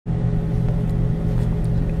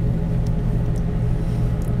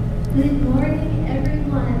Good morning,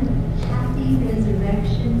 everyone. Happy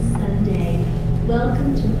Resurrection Sunday.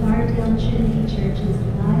 Welcome to Fardale Trinity Church's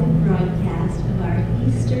live broadcast of our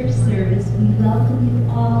Easter service. We welcome you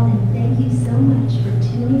all and thank you so much for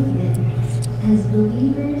tuning in. As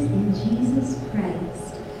believers in Jesus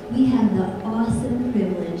Christ, we have the awesome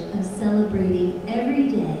privilege of celebrating every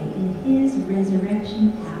day in His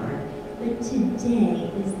resurrection power. But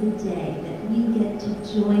today is the day that we get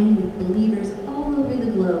to join with believers all over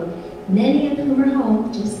the globe, many of whom are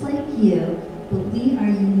home just like you, but we are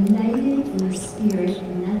united in spirit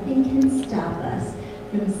and nothing can stop us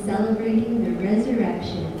from celebrating the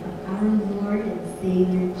resurrection of our Lord and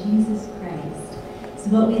Savior, Jesus Christ. So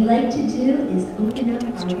what we'd like to do is open up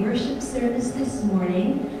our worship service this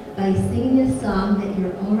morning by singing a song that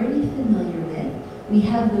you're already familiar with. We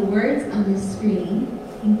have the words on the screen.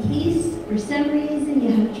 In case, for some reason, you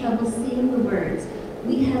have trouble seeing the words,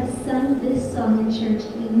 we have sung this song in church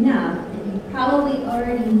enough that you probably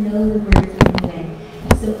already know the words anyway.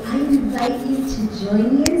 So I invite you to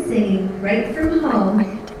join me in singing right from home,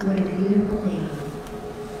 What a Beautiful Name.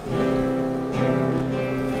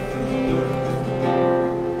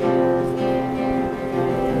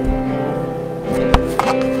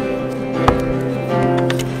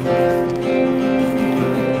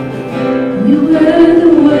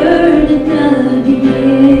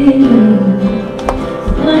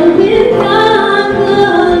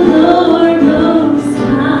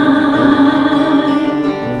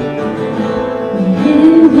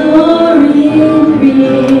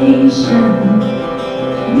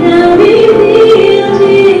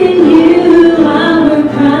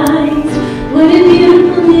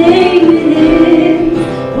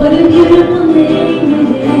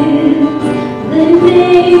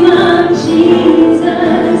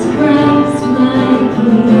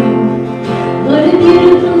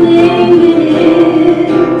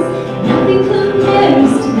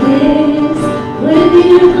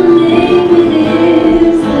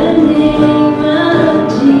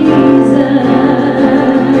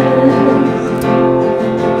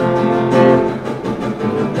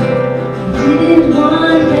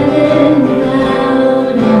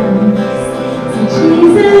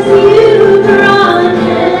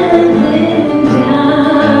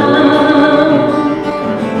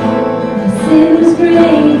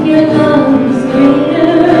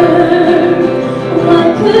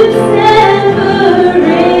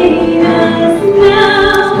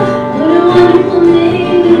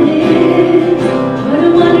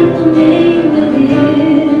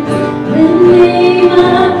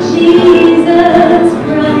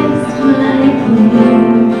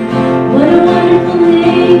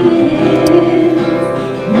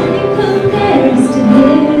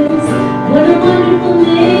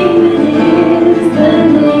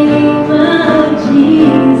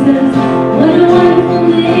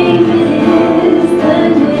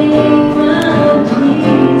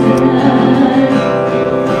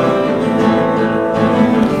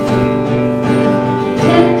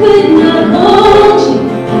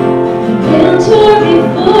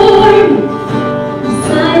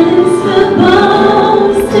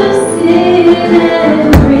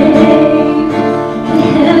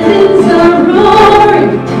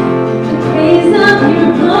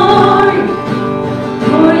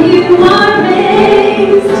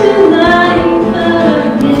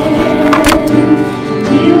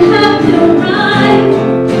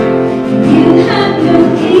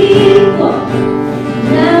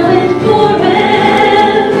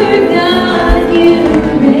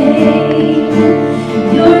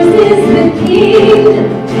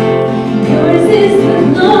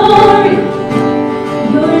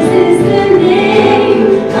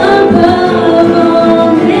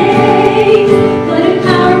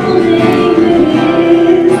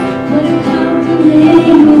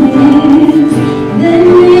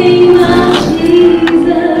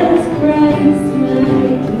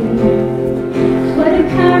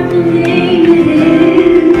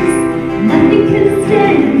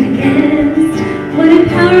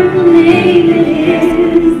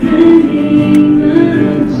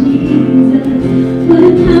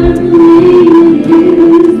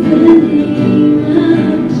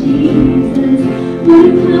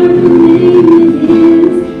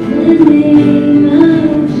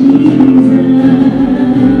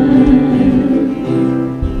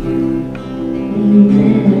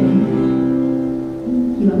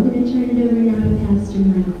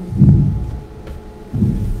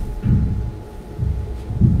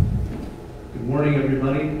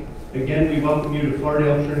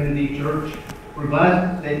 We're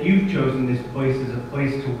glad that you've chosen this place as a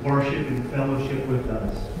place to worship and fellowship with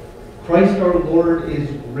us. Christ our Lord is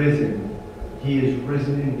risen. He is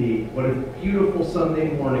risen indeed. What a beautiful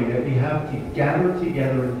Sunday morning that we have to gather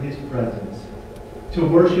together in His presence, to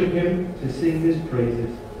worship Him, to sing His praises,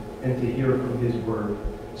 and to hear from His word.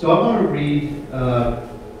 So I want to read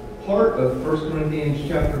part of 1 Corinthians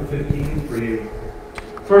chapter 15 for you.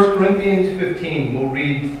 1 Corinthians 15, we'll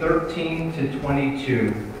read 13 to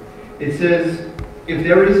 22. It says, "If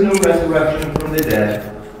there is no resurrection from the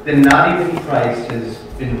dead, then not even Christ has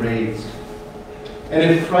been raised. And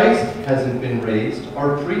if Christ hasn't been raised,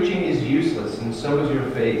 our preaching is useless, and so is your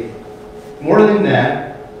faith. More than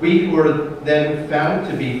that, we who are then found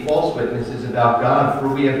to be false witnesses about God, for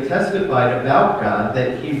we have testified about God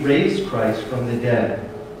that He raised Christ from the dead.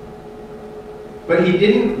 But He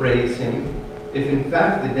didn't raise Him, if in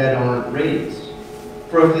fact the dead aren't raised.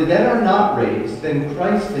 For if the dead are not raised, then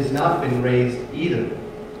Christ has not been raised either.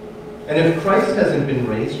 And if Christ hasn't been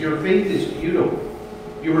raised, your faith is futile.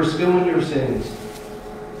 You are still in your sins.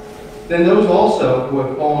 Then those also who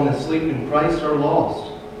have fallen asleep in Christ are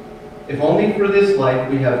lost. If only for this life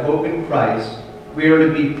we have hope in Christ, we are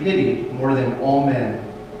to be pitied more than all men.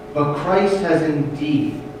 But Christ has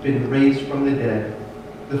indeed been raised from the dead,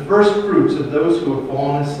 the first fruits of those who have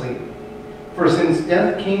fallen asleep. For since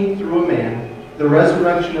death came through a man, the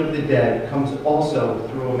resurrection of the dead comes also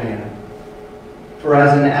through a man. For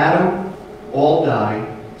as in Adam all die,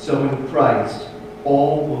 so in Christ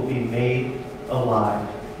all will be made alive."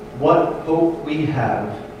 What hope we have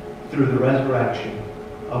through the resurrection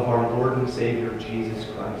of our Lord and Savior Jesus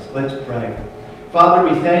Christ. Let's pray. Father,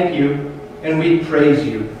 we thank you and we praise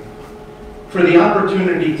you for the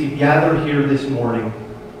opportunity to gather here this morning.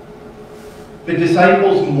 The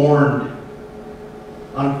disciples mourned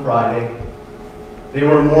on Friday. They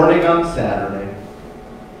were mourning on Saturday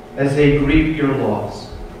as they grieved your loss.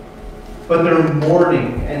 But their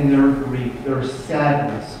mourning and their grief, their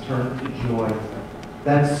sadness turned to joy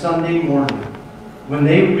that Sunday morning when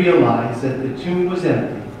they realized that the tomb was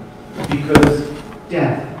empty because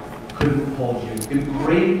death couldn't hold you. The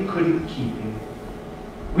grave couldn't keep you.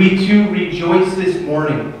 We too rejoice this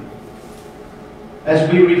morning as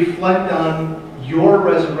we reflect on your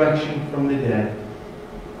resurrection from the dead.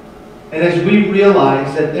 And as we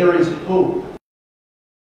realize that there is hope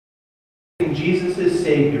in Jesus as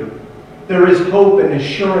Savior, there is hope and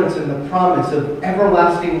assurance in the promise of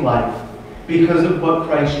everlasting life because of what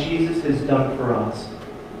Christ Jesus has done for us.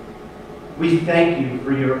 We thank you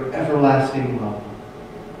for your everlasting love.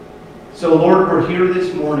 So Lord, we're here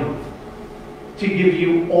this morning to give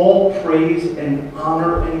you all praise and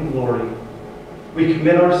honor and glory. We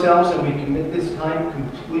commit ourselves and we commit this time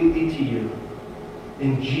completely to you.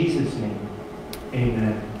 In Jesus' name,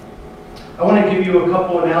 amen. I want to give you a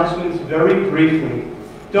couple announcements very briefly.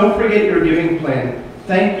 Don't forget your giving plan.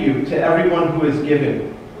 Thank you to everyone who has given.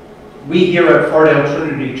 We here at Fardale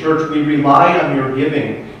Trinity Church, we rely on your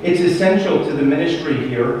giving. It's essential to the ministry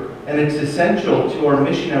here, and it's essential to our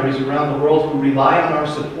missionaries around the world who rely on our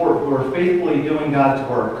support, who are faithfully doing God's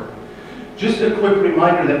work. Just a quick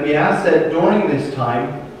reminder that we ask that during this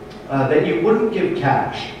time that you wouldn't give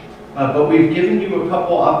cash. But we've given you a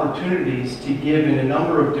couple opportunities to give in a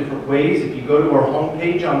number of different ways. If you go to our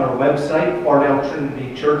homepage on our website,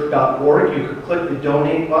 FardaleTrinityChurch.org, you could click the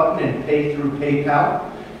donate button and pay through PayPal.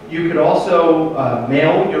 You could also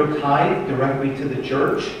mail your tithe directly to the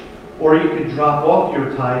church, or you could drop off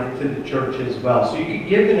your tithe to the church as well. So you could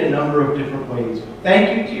give in a number of different ways.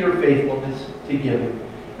 Thank you to your faithfulness to giving,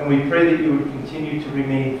 and we pray that you would continue to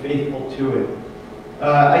remain faithful to it.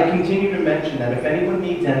 I continue to mention that if anyone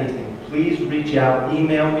needs anything, please reach out,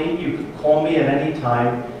 email me, you can call me at any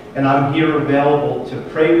time, and I'm here available to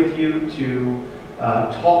pray with you, to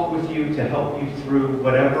talk with you, to help you through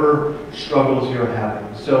whatever struggles you're having.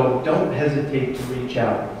 So don't hesitate to reach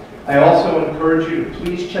out. I also encourage you to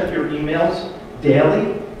please check your emails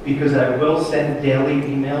daily, because I will send daily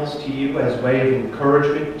emails to you as a way of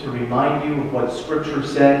encouragement, to remind you of what Scripture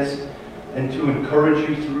says, and to encourage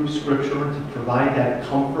you through Scripture, to provide that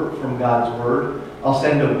comfort from God's Word. I'll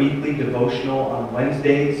send a weekly devotional on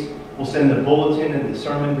Wednesdays. We'll send the bulletin and the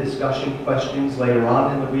sermon discussion questions later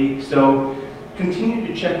on in the week. So continue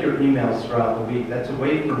to check your emails throughout the week. That's a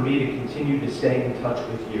way for me to continue to stay in touch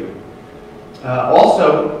with you.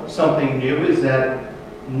 Also, something new is that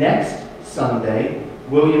next Sunday,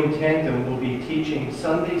 William Tantum will be teaching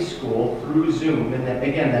Sunday school through Zoom. And that,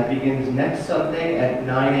 again, that begins next Sunday at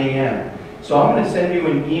 9 a.m. So I'm going to send you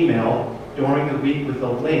an email during the week with a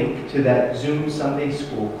link to that Zoom Sunday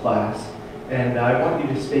school class. And I want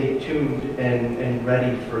you to stay tuned and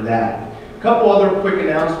ready for that. A couple other quick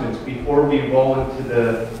announcements before we roll into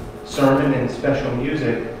the sermon and special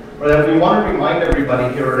music. or that we want to remind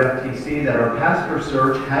everybody here at FTC that our pastor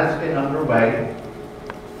search has been underway.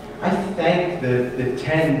 I thank the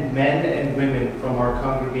 10 men and women from our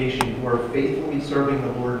congregation who are faithfully serving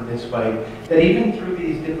the Lord in this way, that even through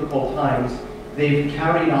these difficult times, they've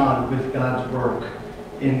carried on with God's work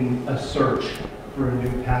in a search for a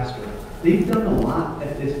new pastor. They've done a lot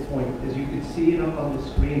at this point. As you can see it up on the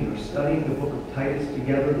screen, they're studying the book of Titus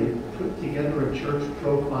together. They've put together a church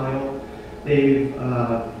profile. They've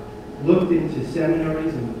looked into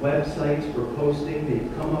seminaries and websites for posting.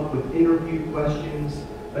 They've come up with interview questions.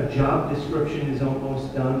 A job description is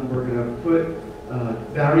almost done. We're going to put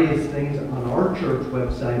various things on our church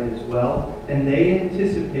website as well. And they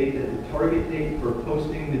anticipate that the target date for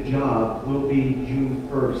posting the job will be June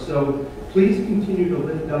 1st. So please continue to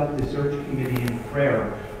lift up the search committee in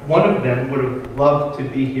prayer. One of them would have loved to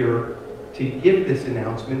be here to give this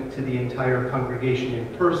announcement to the entire congregation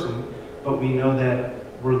in person, but we know that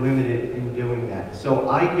we're limited in doing that. So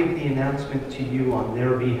I give the announcement to you on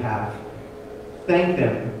their behalf. Thank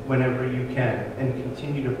them whenever you can, and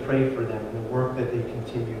continue to pray for them and the work that they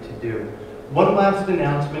continue to do. One last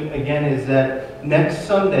announcement, again, is that next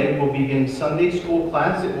Sunday we'll begin Sunday school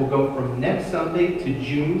class. It will go from next Sunday to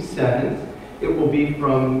June 7th. It will be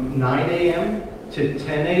from 9 a.m. to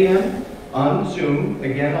 10 a.m. on Zoom.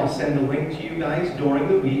 Again, I'll send a link to you guys during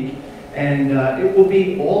the week. And it will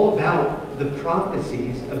be all about the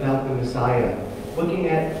prophecies about the Messiah, looking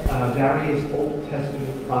at various Old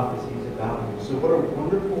Testament prophecies about him. So what a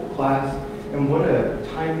wonderful class, and what a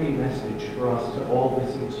timely message for us to all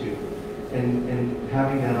listen to, and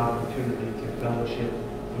having that opportunity to fellowship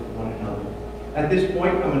with one another. At this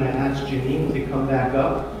point, I'm going to ask Janine to come back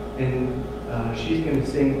up, and she's going to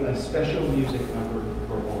sing a special music number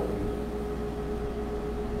for all of you.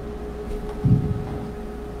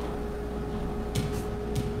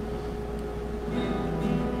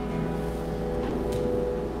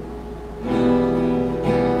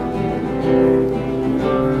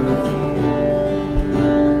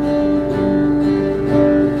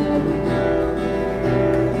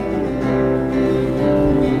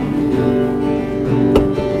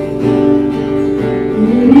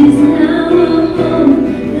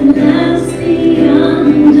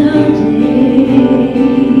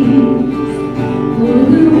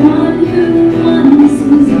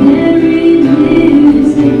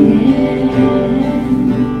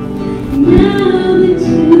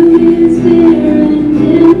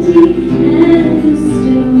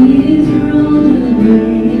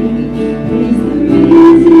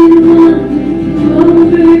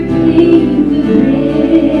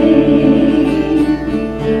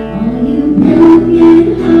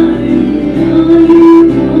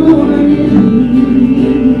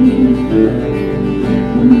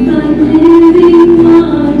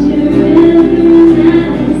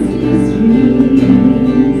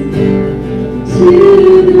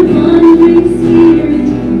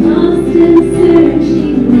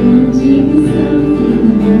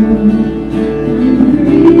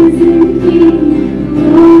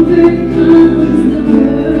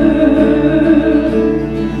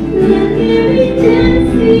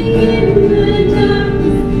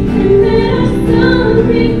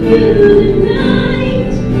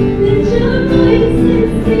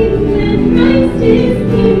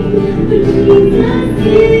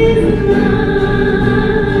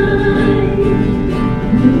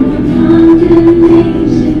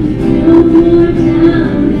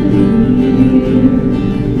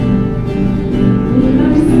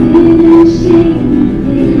 Our sin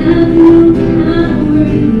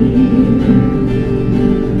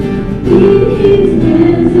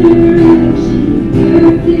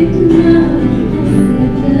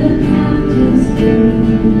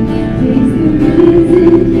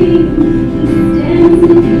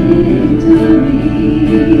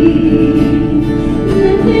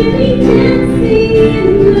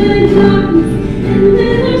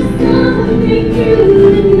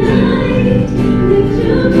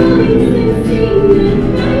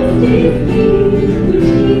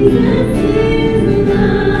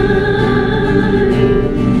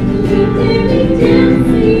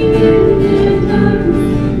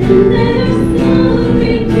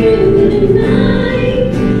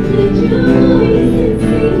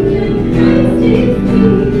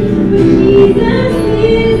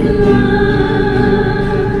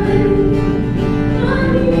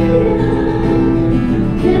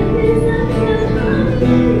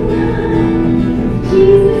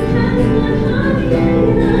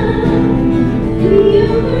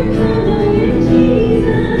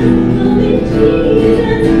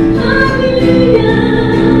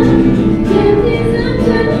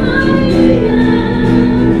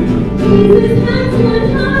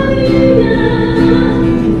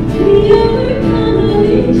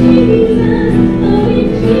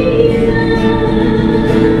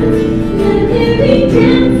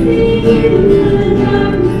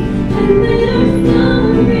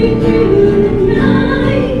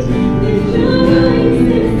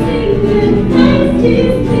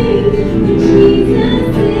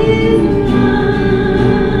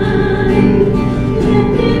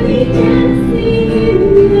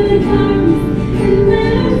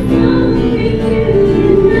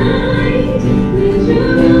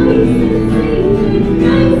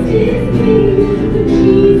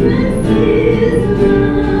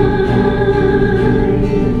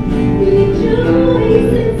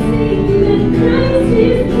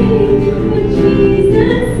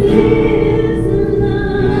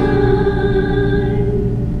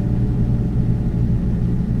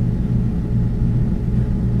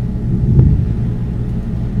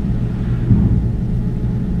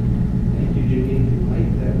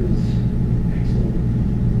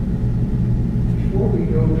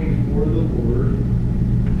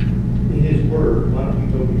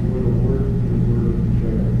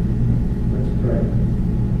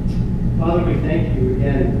thank you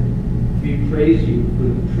again. We praise you for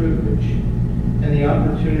the privilege and the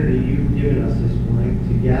opportunity you've given us this morning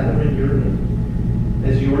to gather in your name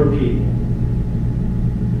as your people,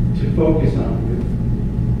 to focus on you,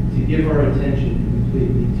 to give our attention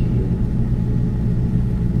completely to you.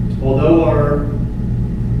 Although our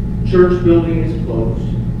church building is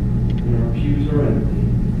closed and our pews are empty,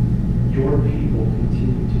 your people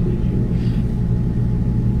continue to rejoice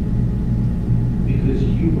because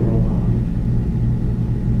you are alive,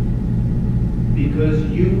 because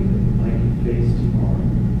you I can face tomorrow,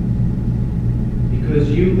 because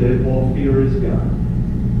you live, all fear is gone.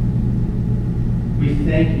 We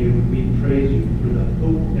thank you and we praise you for the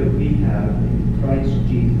hope that we have in Christ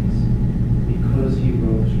Jesus because he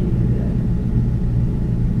rose from the dead.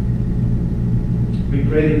 We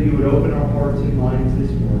pray that you would open our hearts and minds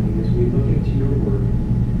this morning as we look into your word.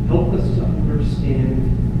 Help us to understand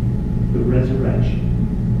the resurrection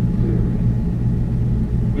clearly.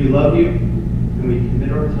 We love you and we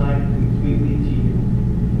commit our time completely to you.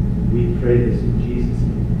 We pray this in Jesus'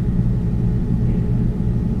 name. Amen.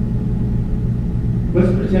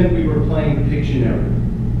 Let's pretend we were playing Pictionary.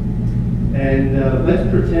 And let's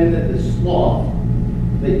pretend that the sloth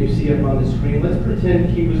that you see up on the screen, let's pretend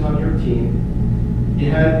he was on your team. You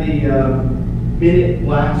had the minute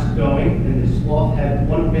blast going, and the sloth had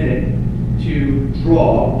 1 minute to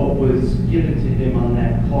draw what was given to him on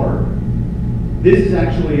that card. This is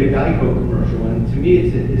actually a Geico commercial, and to me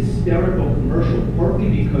it's a hysterical commercial, partly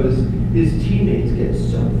because his teammates get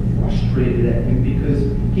so frustrated at him because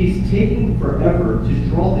he's taking forever to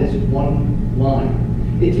draw this one line.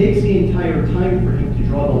 It takes the entire time for him to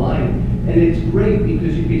draw the line. And it's great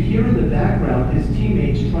because you could hear in the background his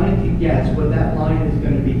teammates trying to guess what that line is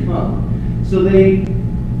going to become. So they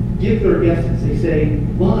give their guesses. They say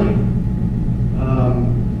line,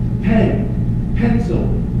 pen, pencil,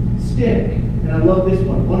 stick. And I love this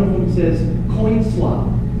one. One of them says coin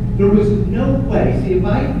slot. There was no way. See, if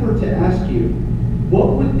I were to ask you,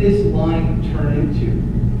 what would this line turn into?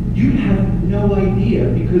 You'd have no idea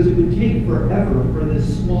because it would take forever for this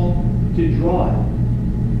sloth to draw it.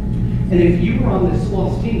 And if you were on this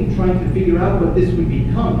sloth's team trying to figure out what this would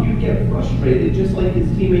become, you'd get frustrated just like his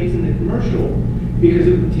teammates in the commercial because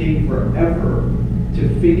it would take forever to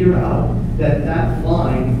figure out that that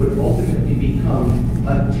line would ultimately become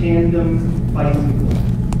a tandem bicycle.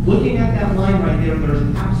 Looking at that line right there, there's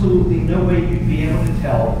absolutely no way you'd be able to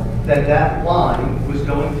tell that that line was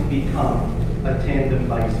going to become a tandem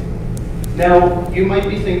bicycle. Now, you might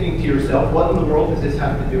be thinking to yourself, what in the world does this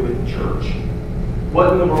have to do with church?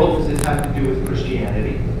 What in the world does this have to do with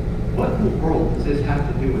Christianity? What in the world does this have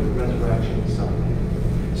to do with Resurrection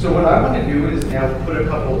Sunday? So what I want to do is now put a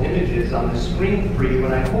couple images on the screen for you,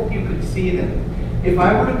 and I hope you could see them. If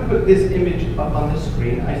I were to put this image up on the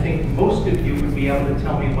screen, I think most of you would be able to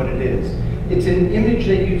tell me what it is. It's an image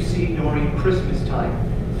that you see during Christmas time.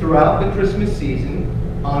 Throughout the Christmas season,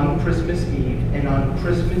 on Christmas Eve, and on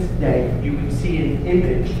Christmas Day, you can see an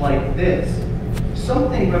image like this.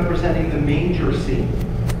 Something representing the manger scene.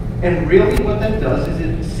 And really what that does is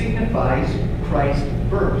it signifies Christ's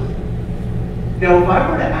birth. Now if I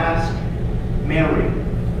were to ask Mary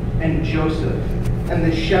and Joseph and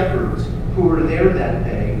the shepherds who were there that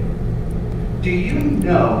day, do you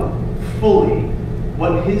know fully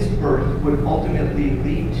what his birth would ultimately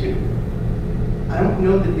lead to? I don't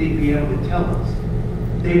know that they'd be able to tell us.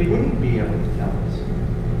 They wouldn't be able to tell us.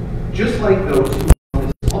 Just like those who on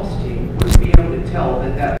this lost team wouldn't be able to tell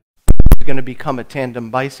that that was going to become a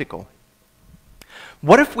tandem bicycle.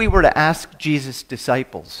 What if we were to ask Jesus'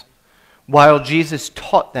 disciples, while Jesus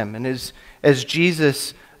taught them and as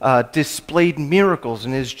Jesus displayed miracles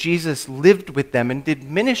and as Jesus lived with them and did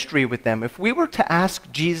ministry with them, if we were to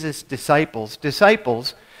ask Jesus' disciples,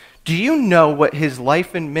 do you know what his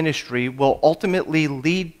life and ministry will ultimately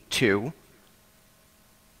lead to?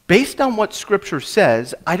 Based on what Scripture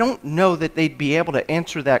says, I don't know that they'd be able to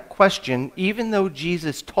answer that question, even though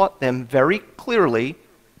Jesus taught them very clearly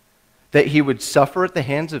that he would suffer at the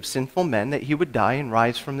hands of sinful men, that he would die and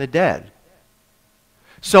rise from the dead.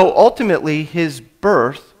 So ultimately, his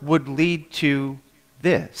birth would lead to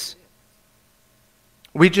this.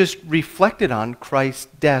 We just reflected on Christ's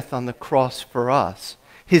death on the cross for us,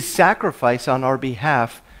 his sacrifice on our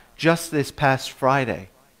behalf just this past Friday.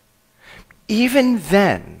 Even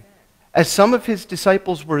then, as some of his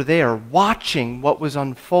disciples were there watching what was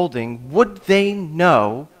unfolding, would they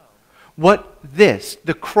know what this,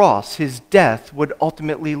 the cross, his death, would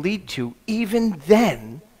ultimately lead to? Even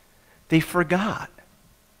then, they forgot.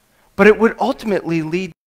 But it would ultimately lead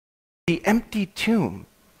to the empty tomb.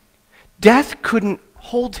 Death couldn't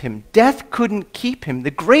hold him. Death couldn't keep him.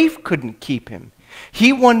 The grave couldn't keep him.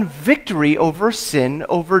 He won victory over sin,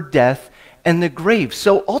 over death, and the grave.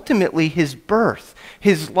 So ultimately, his birth,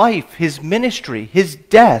 his life, his ministry, his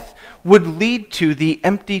death would lead to the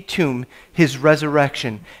empty tomb, his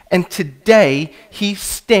resurrection. And today, he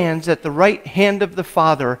stands at the right hand of the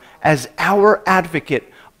Father as our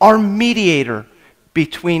advocate, our mediator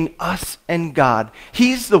between us and God.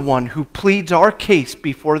 He's the one who pleads our case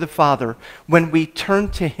before the Father when we turn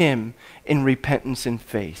to him in repentance and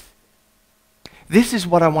faith. This is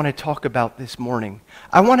what I want to talk about this morning.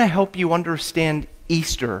 I want to help you understand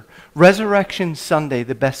Easter, Resurrection Sunday,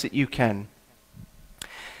 the best that you can.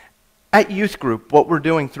 At youth group, what we're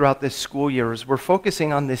doing throughout this school year is we're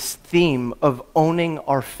focusing on this theme of owning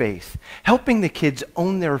our faith, helping the kids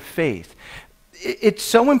own their faith. It's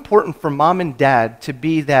so important for mom and dad to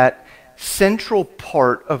be that central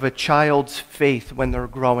part of a child's faith when they're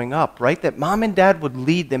growing up, right? That mom and dad would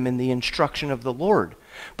lead them in the instruction of the Lord.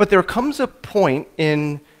 But there comes a point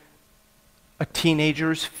in a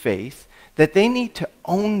teenager's faith that they need to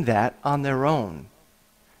own that on their own.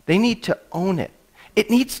 They need to own it. It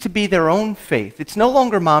needs to be their own faith. It's no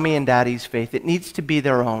longer mommy and daddy's faith. It needs to be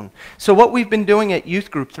their own. So what we've been doing at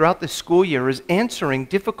youth group throughout the school year is answering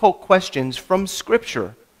difficult questions from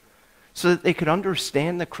Scripture so that they could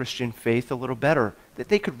understand the Christian faith a little better, that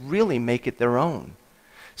they could really make it their own.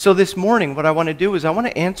 So this morning, what I want to do is I want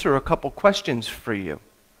to answer a couple questions for you.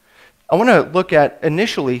 I want to look at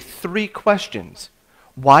initially 3 questions.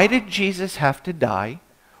 Why did Jesus have to die?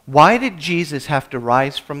 Why did Jesus have to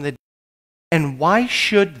rise from the dead? And why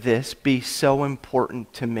should this be so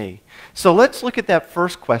important to me? So let's look at that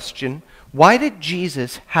first question. Why did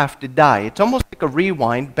Jesus have to die? It's almost like a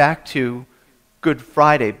rewind back to Good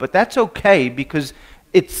Friday, but that's okay because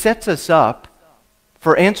it sets us up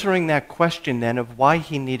for answering that question then of why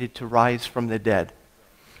he needed to rise from the dead.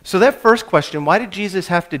 So that first question, why did Jesus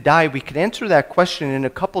have to die? We could answer that question in a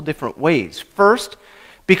couple different ways. First,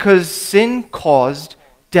 because sin caused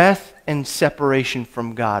death and separation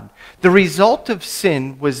from God. The result of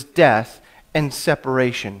sin was death and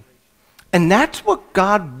separation. And that's what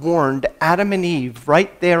God warned Adam and Eve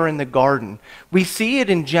right there in the garden. We see it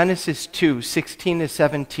in Genesis 2, 16 to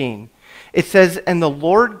 17. It says, "And the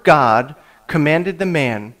Lord God commanded the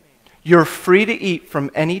man, 'You're free to eat from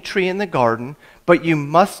any tree in the garden, but you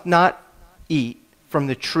must not eat from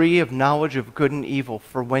the tree of knowledge of good and evil,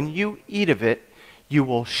 for when you eat of it, you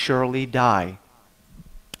will surely die.'"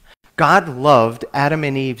 God loved Adam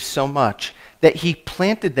and Eve so much that he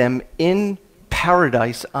planted them in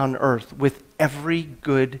paradise on earth with every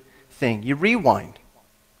good thing. You rewind.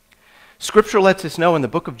 Scripture lets us know in the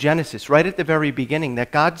book of Genesis, right at the very beginning,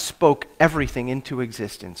 that God spoke everything into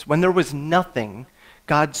existence. When there was nothing,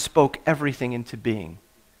 God spoke everything into being.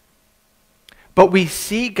 But we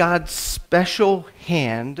see God's special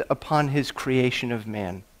hand upon his creation of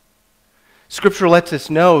man. Scripture lets us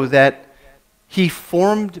know that he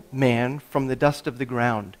formed man from the dust of the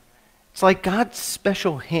ground. It's like God's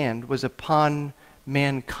special hand was upon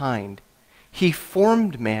mankind. He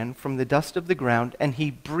formed man from the dust of the ground, and he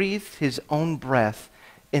breathed his own breath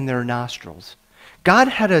in their nostrils. God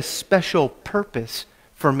had a special purpose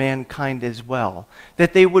for mankind as well,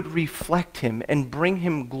 that they would reflect him and bring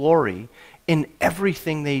him glory in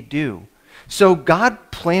everything they do. So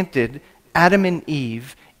God planted Adam and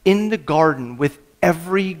Eve in the garden with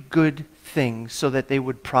every good thing so that they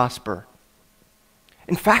would prosper.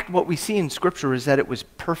 In fact, what we see in Scripture is that it was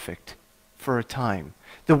perfect for a time,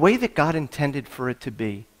 the way that God intended for it to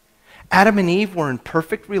be. Adam and Eve were in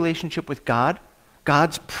perfect relationship with God.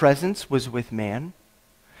 God's presence was with man.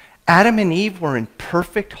 Adam and Eve were in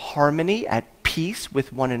perfect harmony, at peace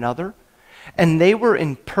with one another, and they were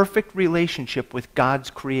in perfect relationship with God's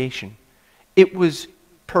creation. It was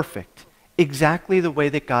perfect, exactly the way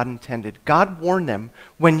that God intended. God warned them,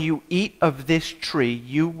 when you eat of this tree,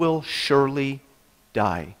 you will surely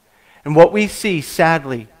die. And what we see,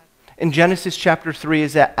 sadly, in Genesis chapter 3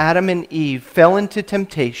 is that Adam and Eve fell into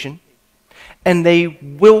temptation, and they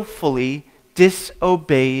willfully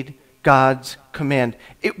disobeyed God's command.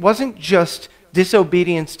 It wasn't just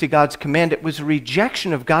disobedience to God's command, it was a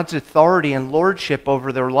rejection of God's authority and lordship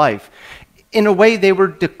over their life. In a way, they were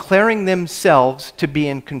declaring themselves to be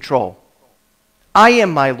in control. I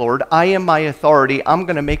am my Lord, I am my authority, I'm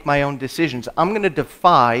going to make my own decisions. I'm going to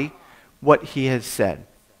defy what he has said.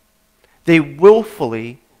 They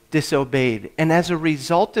willfully disobeyed, and as a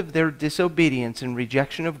result of their disobedience and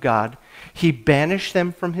rejection of God, he banished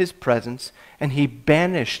them from his presence, and he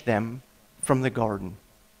banished them from the garden.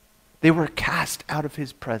 They were cast out of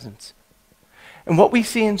his presence. And what we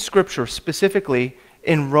see in Scripture specifically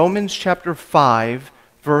in Romans chapter 5,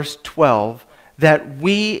 verse 12, that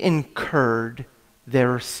we incurred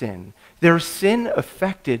their sin. Their sin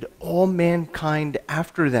affected all mankind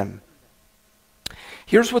after them.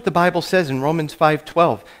 Here's what the Bible says in Romans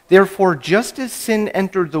 5:12. Therefore, just as sin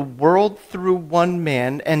entered the world through one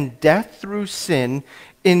man, and death through sin,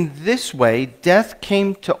 in this way death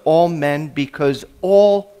came to all men because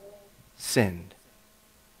all sinned.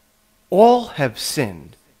 All have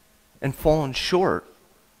sinned and fallen short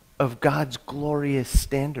of God's glorious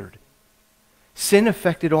standard. Sin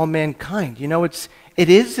affected all mankind. You know, it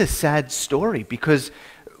is a sad story because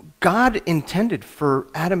God intended for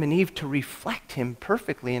Adam and Eve to reflect him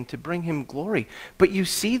perfectly and to bring him glory. But you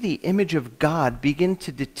see the image of God begin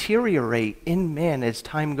to deteriorate in man as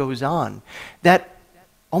time goes on. That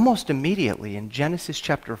almost immediately in Genesis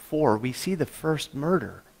chapter 4, we see the first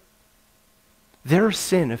murder. Their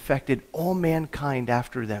sin affected all mankind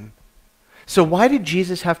after them. So why did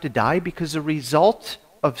Jesus have to die? Because the result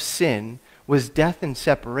of sin was death and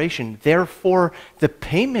separation. Therefore, the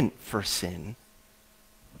payment for sin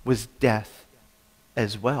was death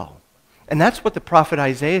as well. And that's what the prophet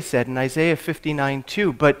Isaiah said in Isaiah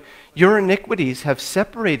 59:2. But your iniquities have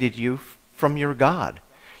separated you from your God.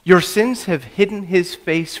 Your sins have hidden his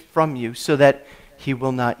face from you so that he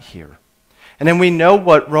will not hear. And then we know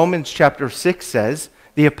what Romans chapter 6 says.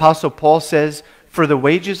 The Apostle Paul says, for the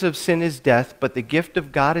wages of sin is death, but the gift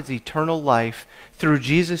of God is eternal life through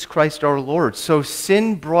Jesus Christ our Lord. So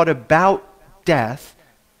sin brought about death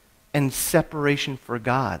and separation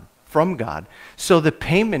from God. So the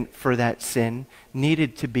payment for that sin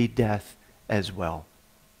needed to be death as well.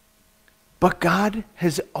 But God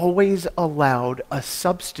has always allowed a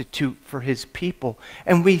substitute for his people.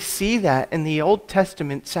 And we see that in the Old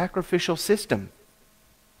Testament sacrificial system.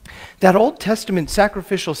 That Old Testament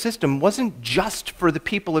sacrificial system wasn't just for the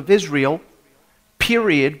people of Israel,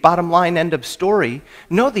 period, bottom line, end of story.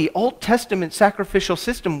 No, the Old Testament sacrificial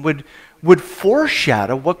system would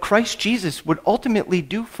foreshadow what Christ Jesus would ultimately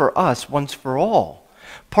do for us once for all.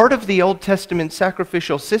 Part of the Old Testament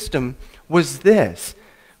sacrificial system was this.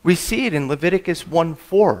 We see it in Leviticus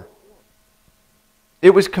 1:4. It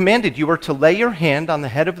was commanded, you are to lay your hand on the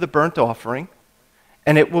head of the burnt offering,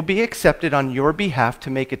 and it will be accepted on your behalf to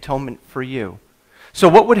make atonement for you. So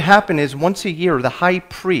what would happen is once a year, the high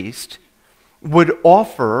priest would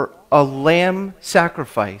offer a lamb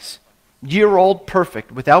sacrifice, year-old,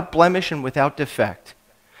 perfect, without blemish and without defect.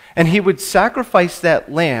 And he would sacrifice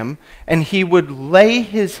that lamb, and he would lay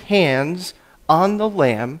his hands on the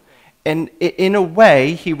lamb, and in a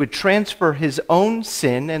way, he would transfer his own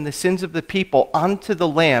sin and the sins of the people onto the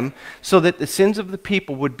lamb so that the sins of the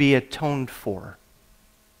people would be atoned for.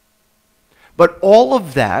 But all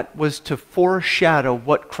of that was to foreshadow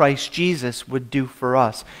what Christ Jesus would do for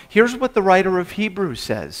us. Here's what the writer of Hebrews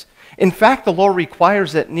says. In fact, the law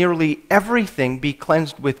requires that nearly everything be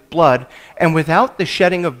cleansed with blood, and without the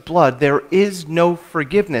shedding of blood, there is no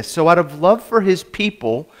forgiveness. So out of love for his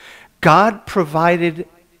people, God provided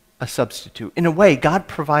a substitute. In a way, God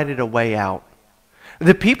provided a way out.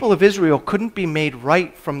 The people of Israel couldn't be made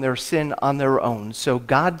right from their sin on their own, so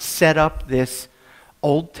God set up this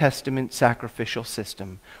Old Testament sacrificial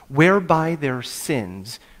system whereby their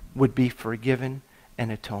sins would be forgiven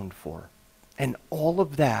and atoned for. And all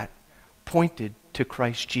of that pointed to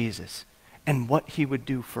Christ Jesus and what he would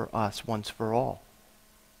do for us once for all.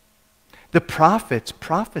 The prophets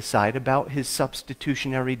prophesied about his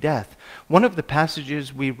substitutionary death. One of the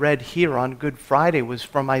passages we read here on Good Friday was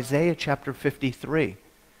from Isaiah chapter 53.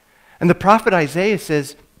 And the prophet Isaiah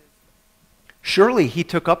says, surely he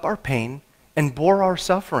took up our pain and bore our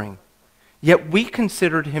suffering. Yet we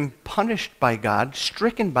considered him punished by God,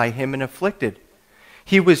 stricken by him and afflicted.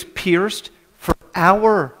 He was pierced for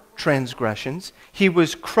our transgressions. He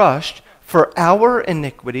was crushed for our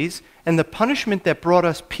iniquities. And the punishment that brought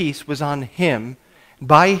us peace was on him.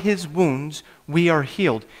 By his wounds we are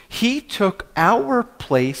healed. He took our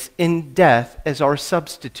place in death as our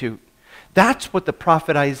substitute. That's what the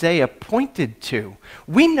prophet Isaiah pointed to.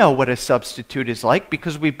 We know what a substitute is like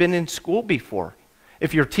because we've been in school before.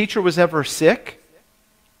 If your teacher was ever sick,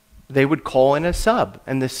 they would call in a sub,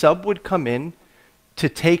 and the sub would come in to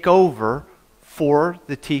take over for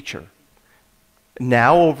the teacher.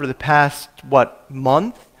 Now, over the past,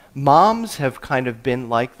 month, moms have kind of been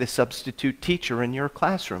like the substitute teacher in your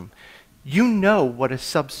classroom. You know what a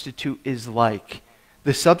substitute is like.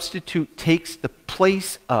 The substitute takes the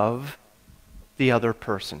place of the other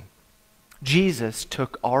person. Jesus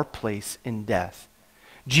took our place in death.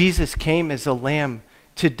 Jesus came as a lamb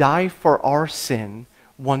to die for our sin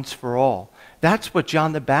once for all. That's what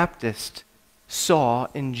John the Baptist saw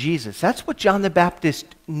in Jesus. That's what John the Baptist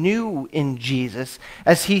knew in Jesus.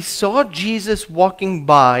 As he saw Jesus walking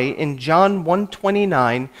by in John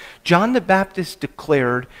 1:29, John the Baptist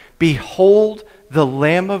declared, "Behold the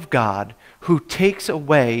Lamb of God who takes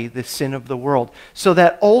away the sin of the world." So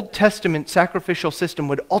that Old Testament sacrificial system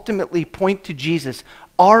would ultimately point to Jesus,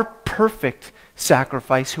 our perfect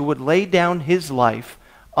sacrifice, who would lay down his life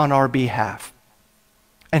on our behalf.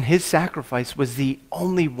 And his sacrifice was the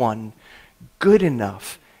only one good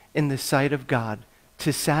enough in the sight of God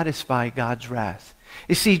to satisfy God's wrath.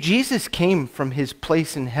 You see, Jesus came from his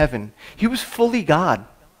place in heaven. He was fully God.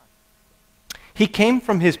 He came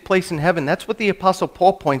from his place in heaven. That's what the Apostle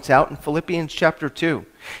Paul points out in Philippians chapter 2.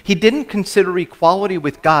 He didn't consider equality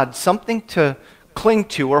with God something to cling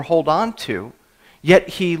to or hold on to, yet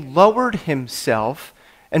he lowered himself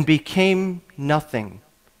and became nothing.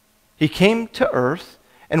 He came to earth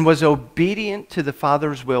and was obedient to the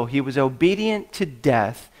Father's will. He was obedient to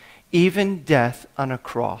death, even death on a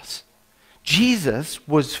cross. Jesus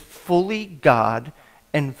was fully God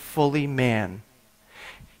and fully man.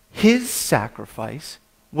 His sacrifice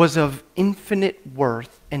was of infinite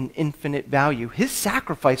worth and infinite value. His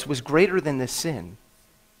sacrifice was greater than the sin.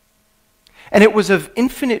 And it was of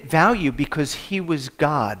infinite value because he was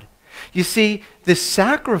God. You see, the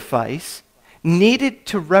sacrifice needed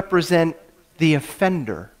to represent the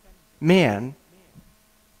offender, man,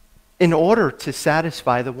 in order to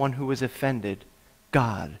satisfy the one who was offended,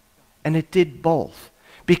 God. And it did both.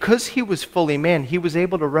 Because he was fully man, he was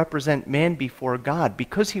able to represent man before God.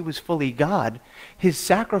 Because he was fully God, his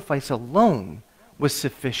sacrifice alone was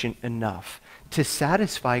sufficient enough to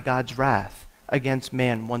satisfy God's wrath against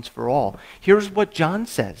man once for all. Here's what John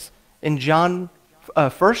says in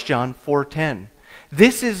 1 John 4:10.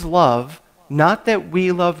 "This is love, not that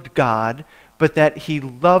we loved God, but that he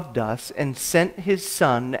loved us and sent his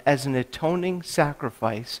Son as an atoning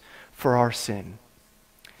sacrifice for our sin."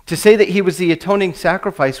 To say that he was the atoning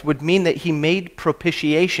sacrifice would mean that he made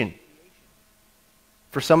propitiation.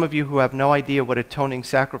 For some of you who have no idea what atoning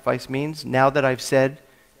sacrifice means, now that I've said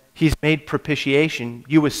he's made propitiation,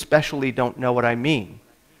 you especially don't know what I mean.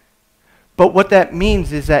 But what that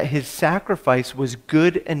means is that his sacrifice was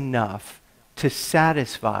good enough to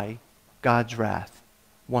satisfy God's wrath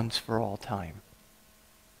once for all time.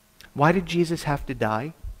 Why did Jesus have to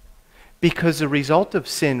die? Because the result of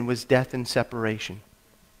sin was death and separation.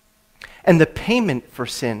 And the payment for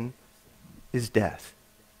sin is death.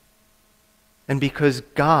 And because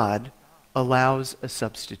God allows a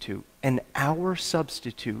substitute, and our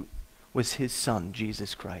substitute was his Son,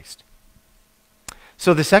 Jesus Christ.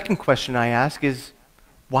 So the second question I ask is,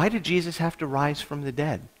 why did Jesus have to rise from the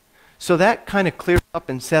dead? So that kind of clears up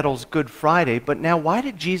and settles Good Friday, but now why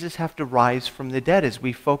did Jesus have to rise from the dead as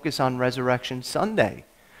we focus on Resurrection Sunday?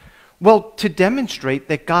 Well, to demonstrate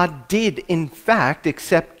that God did, in fact,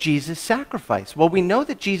 accept Jesus' sacrifice. Well, we know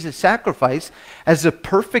that Jesus' sacrifice as a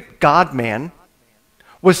perfect God-man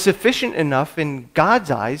was sufficient enough in God's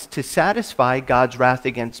eyes to satisfy God's wrath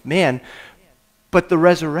against man, but the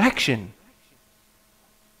resurrection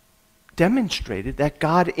demonstrated that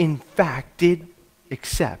God, in fact, did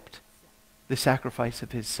accept the sacrifice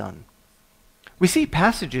of his Son. We see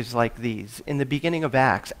passages like these in the beginning of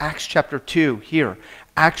Acts, Acts chapter 2 here,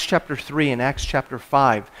 Acts chapter 3, and Acts chapter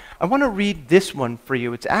 5. I want to read this one for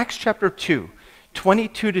you. It's Acts chapter 2,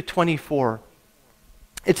 22 to 24.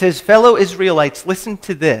 It says, "Fellow Israelites, listen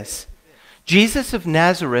to this. Jesus of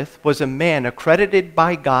Nazareth was a man accredited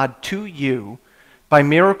by God to you by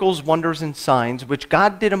miracles, wonders, and signs, which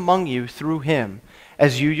God did among you through him,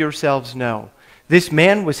 as you yourselves know. This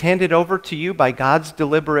man was handed over to you by God's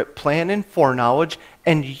deliberate plan and foreknowledge,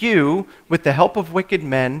 and you, with the help of wicked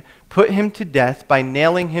men, put him to death by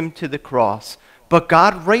nailing him to the cross. But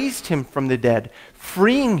God raised him from the dead,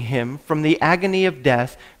 freeing him from the agony of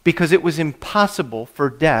death, because it was impossible for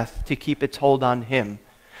death to keep its hold on him."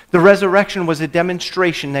 The resurrection was a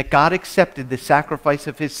demonstration that God accepted the sacrifice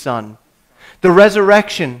of his Son. The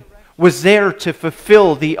resurrection was there to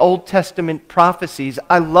fulfill the Old Testament prophecies.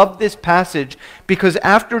 I love this passage because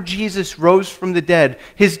after Jesus rose from the dead,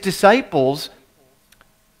 his disciples,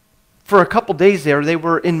 for a couple days there, they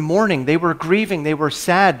were in mourning, they were grieving, they were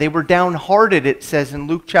sad, they were downhearted, it says in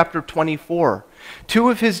Luke chapter 24. Two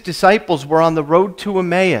of his disciples were on the road to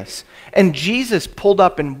Emmaus, and Jesus pulled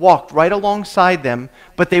up and walked right alongside them,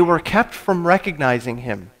 but they were kept from recognizing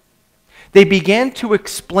him. They began to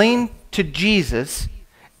explain to Jesus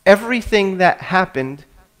everything that happened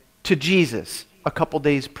to Jesus a couple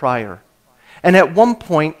days prior. And at one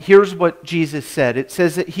point, here's what Jesus said. It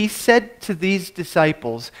says that he said to these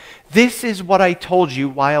disciples, "This is what I told you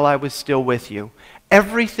while I was still with you.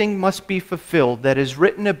 everything must be fulfilled that is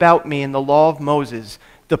written about me in the law of Moses,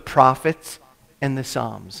 the prophets, and the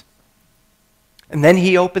Psalms. And then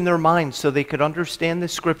he opened their minds so they could understand the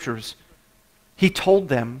scriptures. He told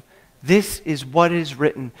them, this is what is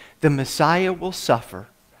written, the Messiah will suffer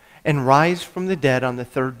and rise from the dead on the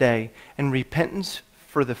third day, and repentance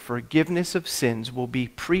for the forgiveness of sins will be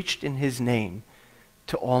preached in his name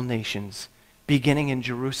to all nations, beginning in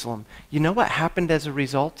Jerusalem. You know what happened as a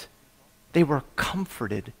result? They were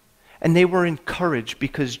comforted and they were encouraged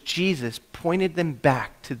because Jesus pointed them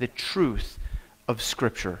back to the truth of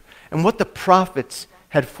Scripture and what the prophets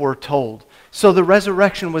had foretold. So the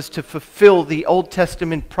resurrection was to fulfill the Old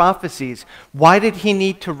Testament prophecies. Why did he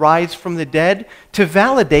need to rise from the dead? To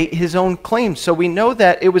validate his own claims. So we know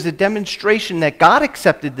that it was a demonstration that God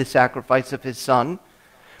accepted the sacrifice of his Son.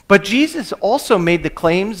 But Jesus also made the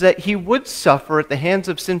claims that he would suffer at the hands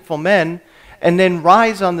of sinful men and then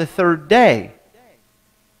rise on the third day.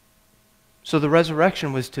 So the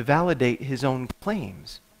resurrection was to validate his own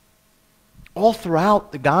claims. All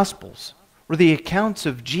throughout the Gospels were the accounts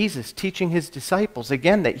of Jesus teaching his disciples,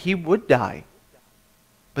 again, that he would die,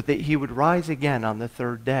 but that he would rise again on the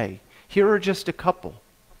third day. Here are just a couple.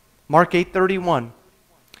 Mark 8:31.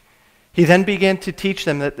 He then began to teach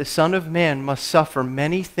them that the Son of Man must suffer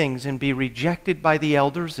many things and be rejected by the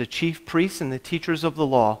elders, the chief priests, and the teachers of the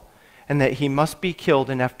law, and that he must be killed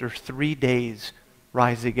and after 3 days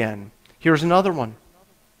rise again. Here's another one.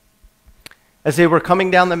 As they were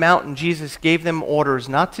coming down the mountain, Jesus gave them orders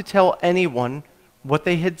not to tell anyone what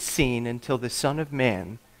they had seen until the Son of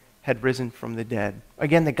Man had risen from the dead.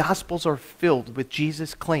 Again, the Gospels are filled with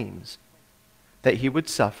Jesus' claims that he would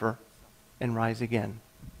suffer and rise again.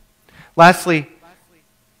 Lastly,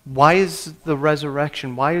 why is the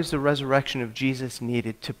resurrection of Jesus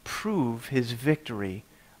needed? To prove his victory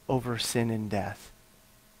over sin and death.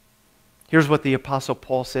 Here's what the Apostle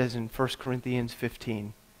Paul says in 1 Corinthians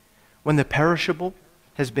 15. When the perishable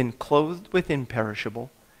has been clothed with imperishable,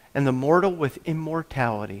 and the mortal with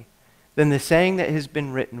immortality, then the saying that has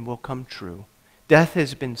been written will come true. Death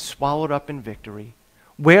has been swallowed up in victory.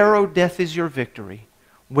 Where, O death, is your victory?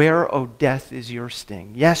 Where, O death, is your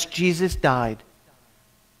sting? Yes, Jesus died,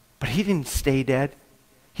 but he didn't stay dead.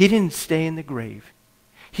 He didn't stay in the grave.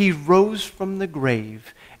 He rose from the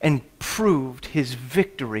grave and proved his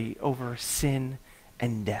victory over sin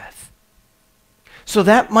and death. So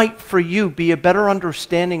that might for you be a better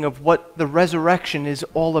understanding of what the resurrection is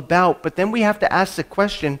all about. But then we have to ask the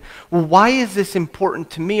question, well, why is this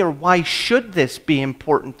important to me, or why should this be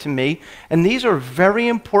important to me? And these are very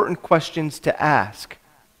important questions to ask.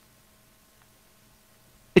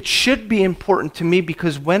 It should be important to me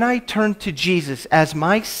because when I turn to Jesus as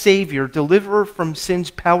my Savior, deliverer from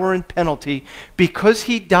sin's power and penalty, because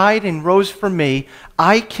he died and rose for me,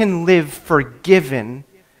 I can live forgiven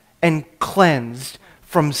and cleansed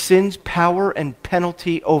from sin's power and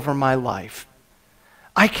penalty over my life.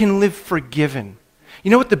 I can live forgiven.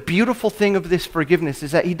 You know what the beautiful thing of this forgiveness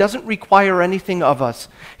is? That he doesn't require anything of us.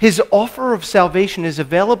 His offer of salvation is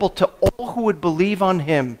available to all who would believe on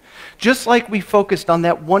him. Just like we focused on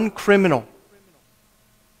that one criminal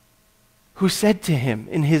who said to him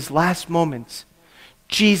in his last moments,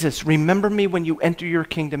 Jesus, remember me when you enter your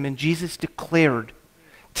kingdom. And Jesus declared,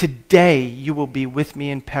 today you will be with me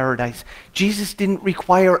in paradise. Jesus didn't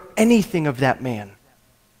require anything of that man.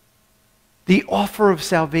 The offer of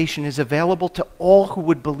salvation is available to all who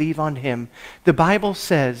would believe on him. The Bible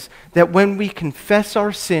says that when we confess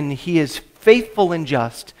our sin, he is faithful and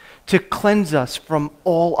just to cleanse us from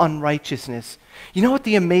all unrighteousness. You know what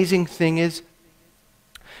the amazing thing is?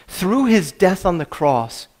 Through his death on the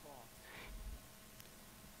cross,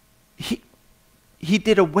 he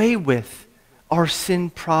did away with our sin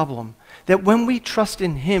problem. That when we trust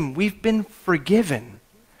in him, we've been forgiven.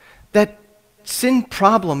 That sin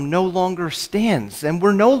problem no longer stands, and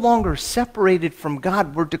we're no longer separated from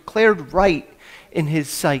God. We're declared right in his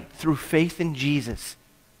sight through faith in Jesus.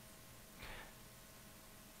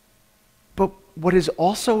 But what is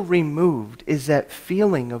also removed is that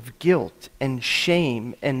feeling of guilt and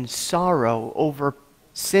shame and sorrow over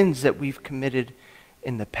sins that we've committed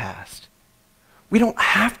in the past. We don't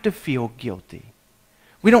have to feel guilty.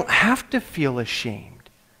 We don't have to feel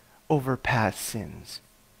ashamed over past sins,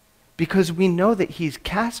 because we know that he's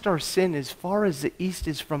cast our sin as far as the east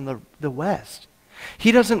is from the west.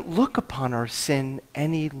 He doesn't look upon our sin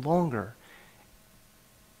any longer.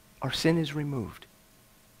 Our sin is removed.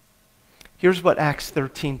 Here's what Acts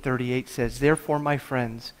 13:38 says. Therefore, my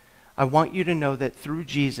friends, I want you to know that through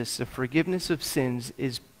Jesus, the forgiveness of sins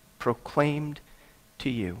is proclaimed to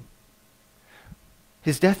you.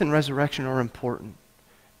 His death and resurrection are important.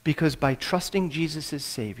 Because by trusting Jesus as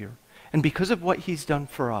Savior, and because of what he's done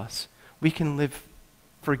for us, we can live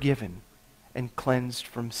forgiven and cleansed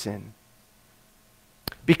from sin.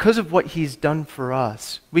 Because of what he's done for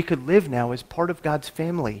us, we could live now as part of God's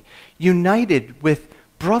family, united with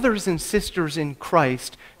brothers and sisters in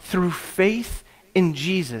Christ through faith in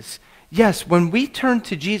Jesus. Yes, when we turn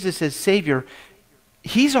to Jesus as Savior,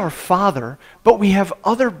 he's our Father, but we have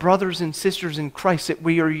other brothers and sisters in Christ that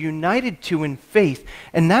we are united to in faith.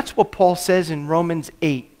 And that's what Paul says in Romans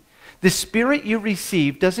 8. The Spirit you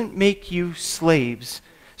receive doesn't make you slaves,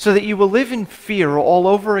 so that you will live in fear all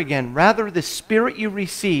over again. Rather, the Spirit you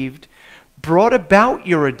received brought about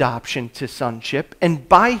your adoption to sonship, and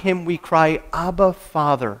by him we cry, Abba,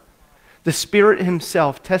 Father. The Spirit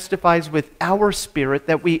himself testifies with our spirit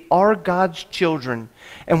that we are God's children,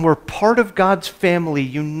 and we're part of God's family,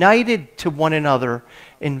 united to one another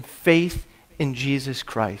in faith in Jesus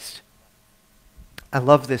Christ. I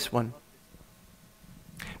love this one.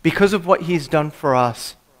 Because of what he's done for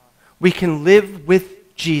us, we can live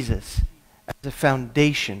with Jesus as a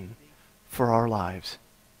foundation for our lives.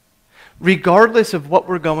 Regardless of what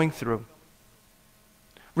we're going through,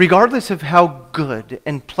 regardless of how good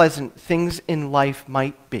and pleasant things in life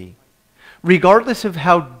might be, regardless of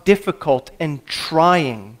how difficult and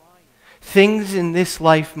trying things in this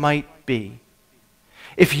life might be,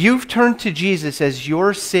 if you've turned to Jesus as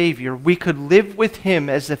your Savior, we could live with him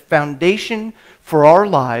as the foundation for our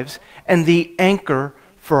lives and the anchor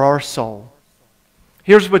for our soul.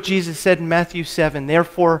 Here's what Jesus said in Matthew 7.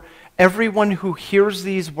 Therefore, everyone who hears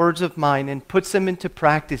these words of mine and puts them into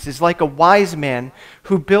practice is like a wise man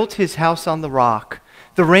who built his house on the rock.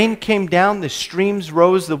 The rain came down, the streams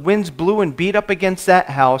rose, the winds blew and beat up against that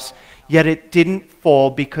house, yet it didn't fall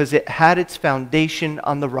because it had its foundation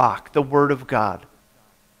on the rock, the Word of God.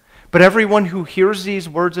 But everyone who hears these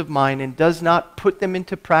words of mine and does not put them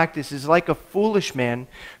into practice is like a foolish man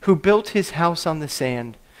who built his house on the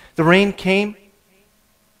sand. The rain came,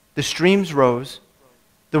 the streams rose,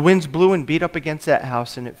 the winds blew and beat up against that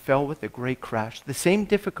house, and it fell with a great crash. The same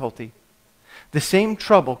difficulty, the same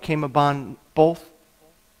trouble came upon both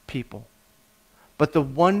people. But the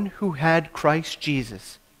one who had Christ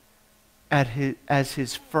Jesus as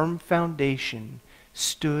his firm foundation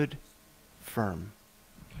stood firm.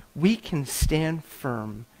 We can stand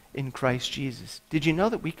firm in Christ Jesus. Did you know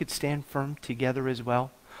that we could stand firm together as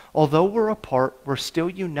well? Although we're apart, we're still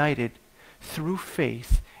united through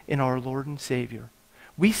faith in our Lord and Savior.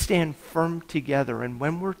 We stand firm together, and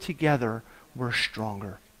when we're together, we're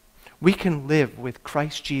stronger. We can live with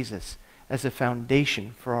Christ Jesus as a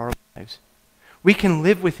foundation for our lives. We can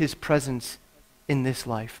live with his presence in this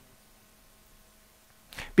life.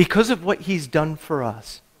 Because of what he's done for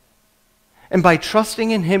us, and by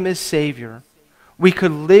trusting in him as Savior, we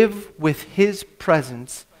could live with his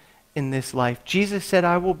presence in this life. Jesus said,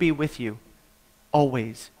 I will be with you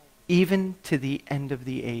always, even to the end of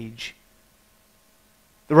the age.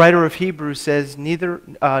 The writer of Hebrews says, never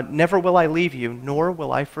will I leave you, nor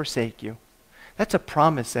will I forsake you. That's a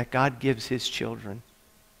promise that God gives his children.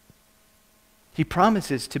 He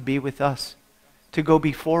promises to be with us, to go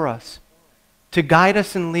before us, to guide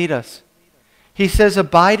us and lead us. He says,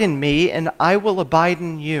 abide in me, and I will abide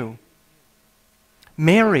in you.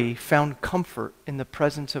 Mary found comfort in the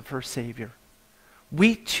presence of her Savior.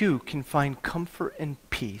 We too can find comfort and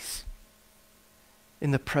peace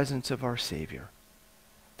in the presence of our Savior.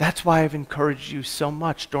 That's why I've encouraged you so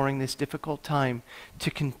much during this difficult time to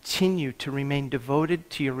continue to remain devoted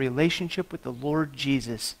to your relationship with the Lord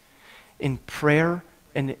Jesus in prayer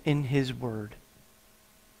and in his word.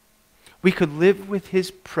 We could live with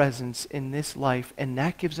his presence in this life, and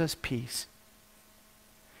that gives us peace.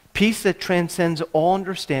 Peace that transcends all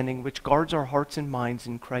understanding, which guards our hearts and minds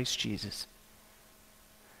in Christ Jesus.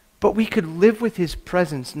 But we could live with his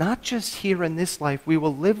presence, not just here in this life. We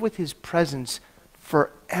will live with his presence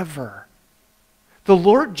forever. The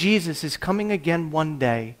Lord Jesus is coming again one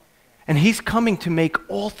day, and he's coming to make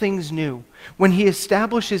all things new. When he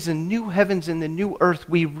establishes the new heavens and the new earth,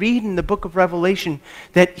 we read in the book of Revelation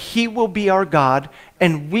that he will be our God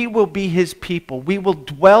and we will be his people. We will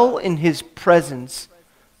dwell in his presence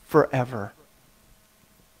forever.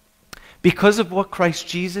 Because of what Christ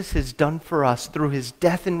Jesus has done for us through his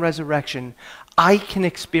death and resurrection, I can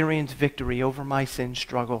experience victory over my sin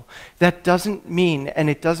struggle. That doesn't mean, and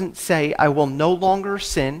it doesn't say, I will no longer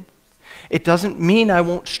sin. It doesn't mean I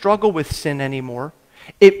won't struggle with sin anymore.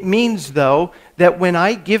 It means, though, that when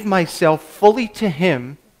I give myself fully to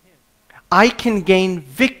him, I can gain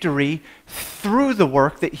victory through the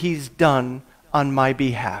work that he's done on my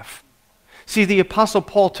behalf. See, the Apostle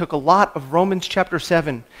Paul took a lot of Romans chapter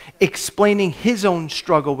 7, explaining his own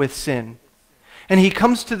struggle with sin. And he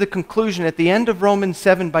comes to the conclusion at the end of Romans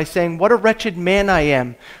 7 by saying, "What a wretched man I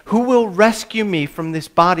am. Who will rescue me from this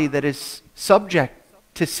body that is subject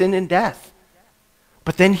to sin and death?"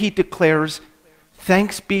 But then he declares,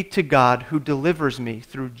 "Thanks be to God who delivers me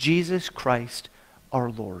through Jesus Christ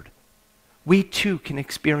our Lord." We too can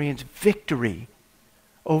experience victory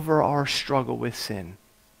over our struggle with sin.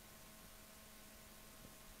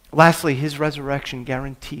 Lastly, his resurrection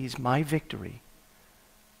guarantees my victory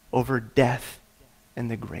over death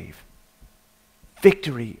and the grave.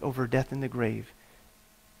 Victory over death and the grave.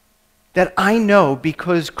 That I know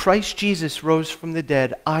because Christ Jesus rose from the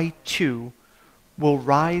dead, I too will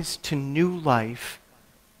rise to new life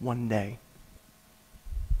one day.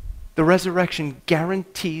 The resurrection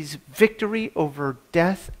guarantees victory over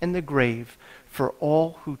death and the grave for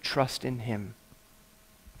all who trust in him.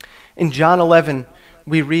 In John 11,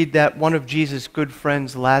 we read that one of Jesus' good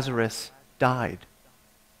friends, Lazarus, died.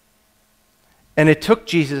 And it took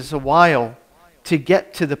Jesus a while to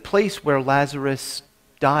get to the place where Lazarus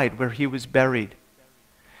died, where he was buried.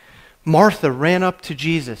 Martha ran up to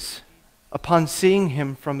Jesus upon seeing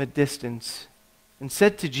him from a distance and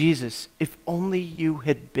said to Jesus, "If only you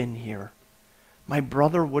had been here, my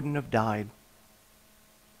brother wouldn't have died."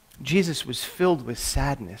 Jesus was filled with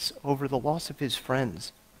sadness over the loss of his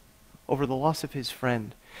friends, over the loss of his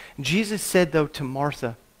friend. And Jesus said, though, to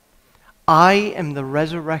Martha, "I am the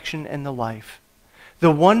resurrection and the life.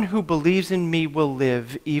 The one who believes in me will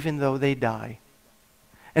live even though they die.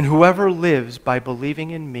 And whoever lives by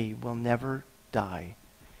believing in me will never die."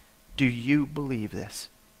 Do you believe this?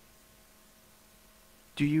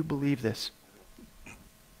 Do you believe this?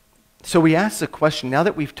 So we ask the question, now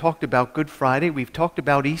that we've talked about Good Friday, we've talked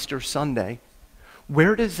about Easter Sunday,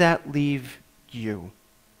 where does that leave you?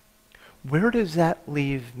 Where does that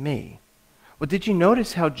leave me? Well, did you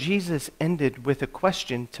notice how Jesus ended with a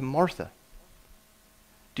question to Martha?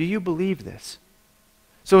 Do you believe this?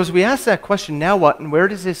 So as we ask that question, now what, and where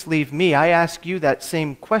does this leave me? I ask you that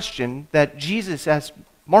same question that Jesus asked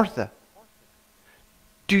Martha.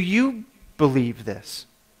 Do you believe this?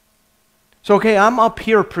 So, okay, I'm up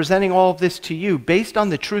here presenting all of this to you based on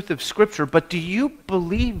the truth of Scripture, but do you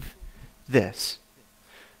believe this?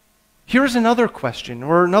 Here's another question,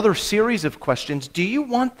 or another series of questions. Do you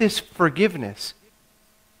want this forgiveness?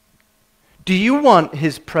 Do you want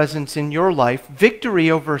his presence in your life,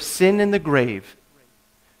 victory over sin and the grave?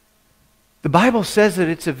 The Bible says that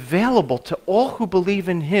it's available to all who believe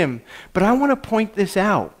in him, but I want to point this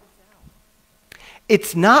out.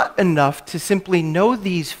 It's not enough to simply know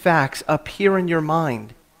these facts up here in your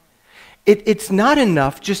mind. It's not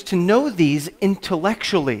enough just to know these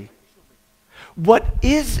intellectually. What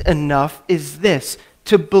is enough is this,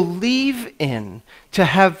 to believe in, to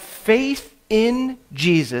have faith in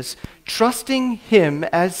Jesus, trusting him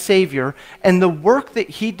as Savior, and the work that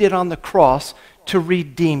he did on the cross to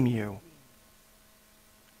redeem you.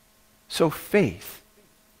 So faith.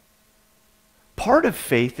 Part of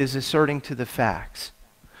faith is asserting to the facts.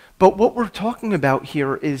 But what we're talking about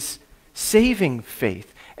here is saving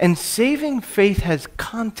faith. And saving faith has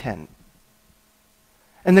content.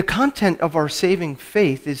 And the content of our saving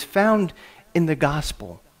faith is found in the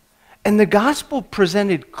gospel. And the gospel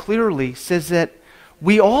presented clearly says that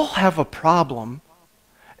we all have a problem.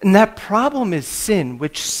 And that problem is sin,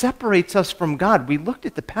 which separates us from God. We looked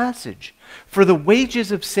at the passage. For the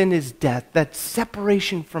wages of sin is death. That's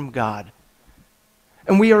separation from God.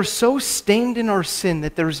 And we are so stained in our sin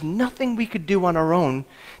that there's nothing we could do on our own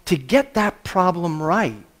to get that problem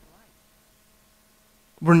right.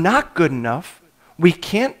 We're not good enough, we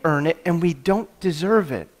can't earn it, and we don't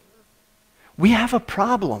deserve it. We have a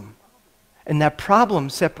problem, and that problem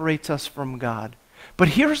separates us from God. But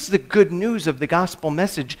here's the good news of the gospel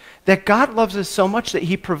message, that God loves us so much that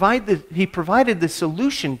he provided the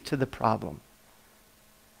solution to the problem.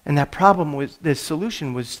 And that problem was, the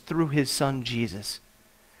solution was through his son Jesus,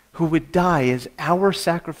 who would die as our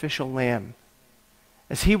sacrificial lamb,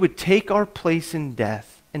 as he would take our place in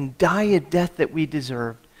death and die a death that we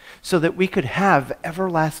deserved, so that we could have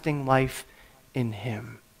everlasting life in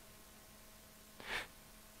him.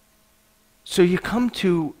 So you come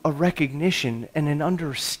to a recognition and an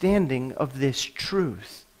understanding of this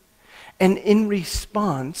truth. And in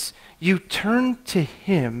response, you turn to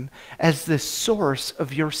him as the source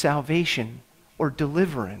of your salvation or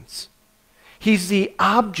deliverance. He's the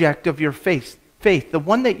object of your faith, the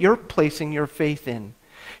one that you're placing your faith in.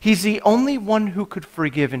 He's the only one who could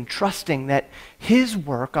forgive, and trusting that his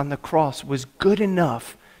work on the cross was good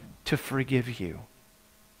enough to forgive you.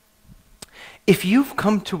 If you've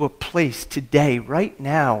come to a place today, right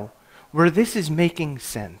now, where this is making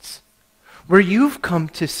sense, where you've come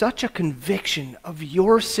to such a conviction of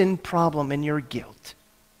your sin problem and your guilt,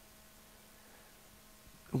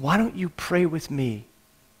 why don't you pray with me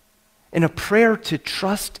in a prayer to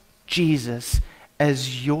trust Jesus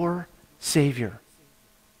as your Savior?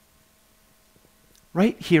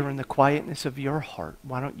 Right here in the quietness of your heart,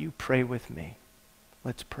 why don't you pray with me?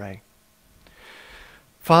 Let's pray.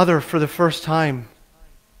 Father, for the first time,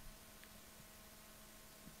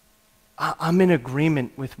 I'm in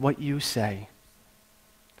agreement with what you say.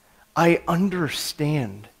 I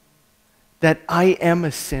understand that I am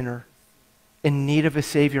a sinner in need of a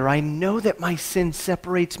Savior. I know that my sin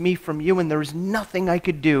separates me from you, and there is nothing I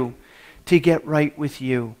could do to get right with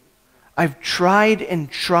you. I've tried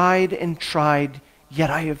and tried and tried,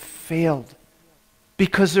 yet I have failed,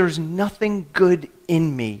 because there's nothing good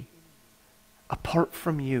in me apart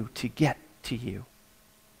from you to get to you.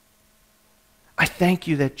 I thank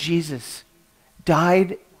you that Jesus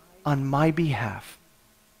died on my behalf,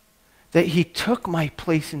 that he took my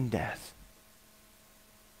place in death,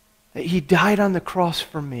 that he died on the cross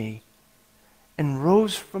for me and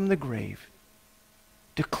rose from the grave,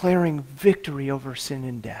 declaring victory over sin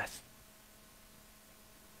and death.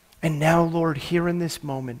 And now, Lord, here in this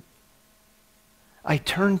moment, I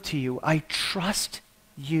turn to you. I trust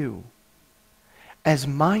you as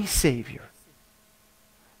my Savior,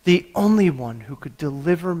 the only one who could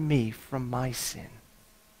deliver me from my sin.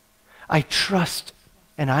 I trust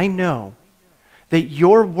and I know that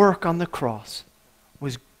your work on the cross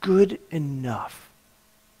was good enough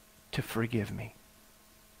to forgive me.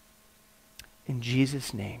 In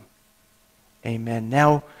Jesus' name, amen.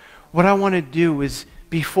 Now, what I want to do is,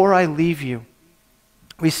 before I leave you,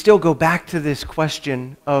 we still go back to this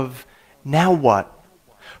question of, now what?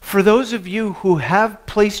 For those of you who have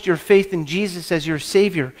placed your faith in Jesus as your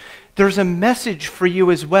Savior, there's a message for you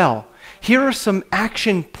as well. Here are some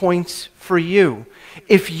action points for you.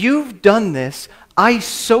 If you've done this, I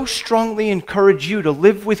so strongly encourage you to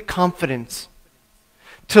live with confidence,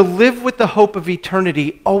 to live with the hope of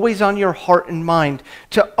eternity always on your heart and mind,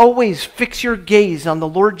 to always fix your gaze on the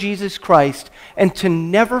Lord Jesus Christ, and to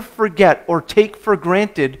never forget or take for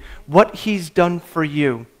granted what he's done for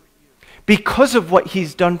you. Because of what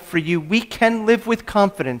he's done for you, we can live with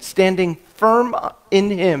confidence, standing firm in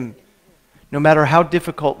him, no matter how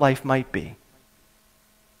difficult life might be.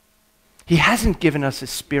 He hasn't given us a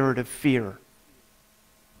spirit of fear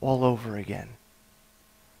all over again,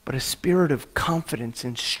 but a spirit of confidence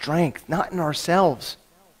and strength, not in ourselves,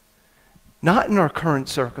 not in our current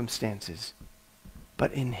circumstances,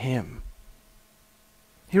 but in him.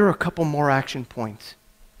 Here are a couple more action points.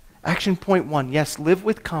 Action point 1, yes, live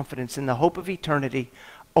with confidence in the hope of eternity,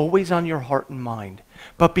 always on your heart and mind.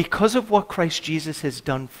 But because of what Christ Jesus has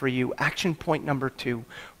done for you, action point number 2,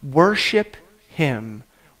 worship him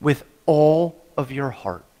with all of your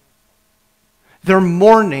heart. Their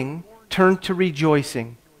mourning turned to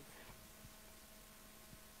rejoicing.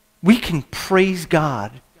 We can praise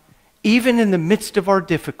God even in the midst of our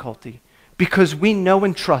difficulty because we know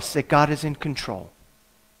and trust that God is in control.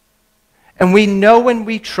 And we know and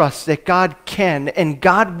we trust that God can and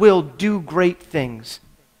God will do great things.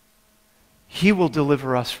 He will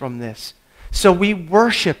deliver us from this. So we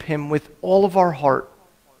worship him with all of our heart.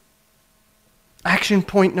 Action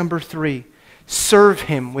point number 3, serve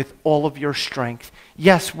him with all of your strength.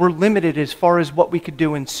 Yes, we're limited as far as what we could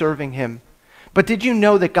do in serving him. But did you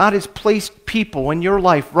know that God has placed people in your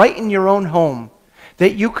life, right in your own home,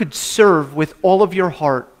 that you could serve with all of your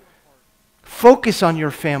heart? Focus on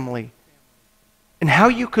your family and how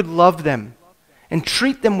you could love them and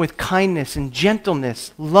treat them with kindness and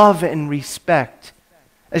gentleness, love and respect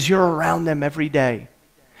as you're around them every day.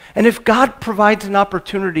 And if God provides an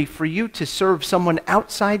opportunity for you to serve someone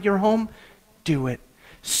outside your home, do it.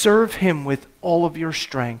 Serve him with all of your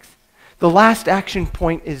strength. The last action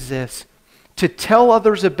point is this: to tell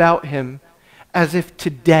others about him as if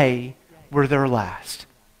today were their last.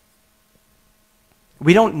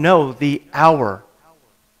 We don't know the hour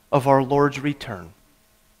of our Lord's return.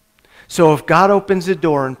 So if God opens the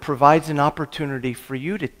door and provides an opportunity for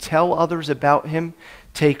you to tell others about him,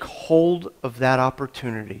 take hold of that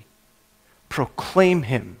opportunity. Proclaim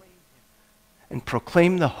him and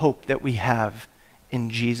proclaim the hope that we have in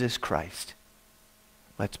Jesus Christ.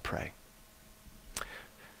 Let's pray.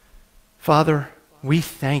 Father, we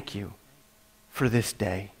thank you for this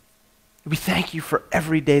day. We thank you for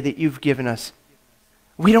every day that you've given us.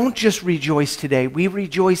 We don't just rejoice today, we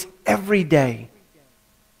rejoice every day.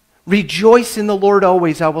 Rejoice in the Lord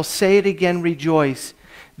always. I will say it again, rejoice.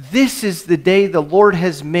 This is the day the Lord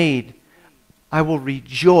has made. I will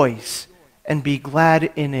rejoice and be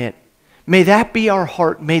glad in it. May that be our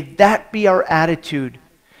heart. May that be our attitude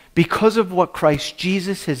because of what Christ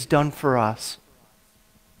Jesus has done for us.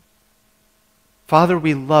 Father,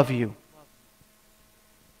 we love you.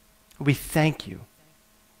 We thank you.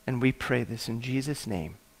 And we pray this in Jesus'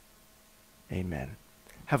 name. Amen.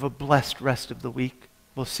 Have a blessed rest of the week.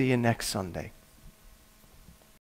 We'll see you next Sunday.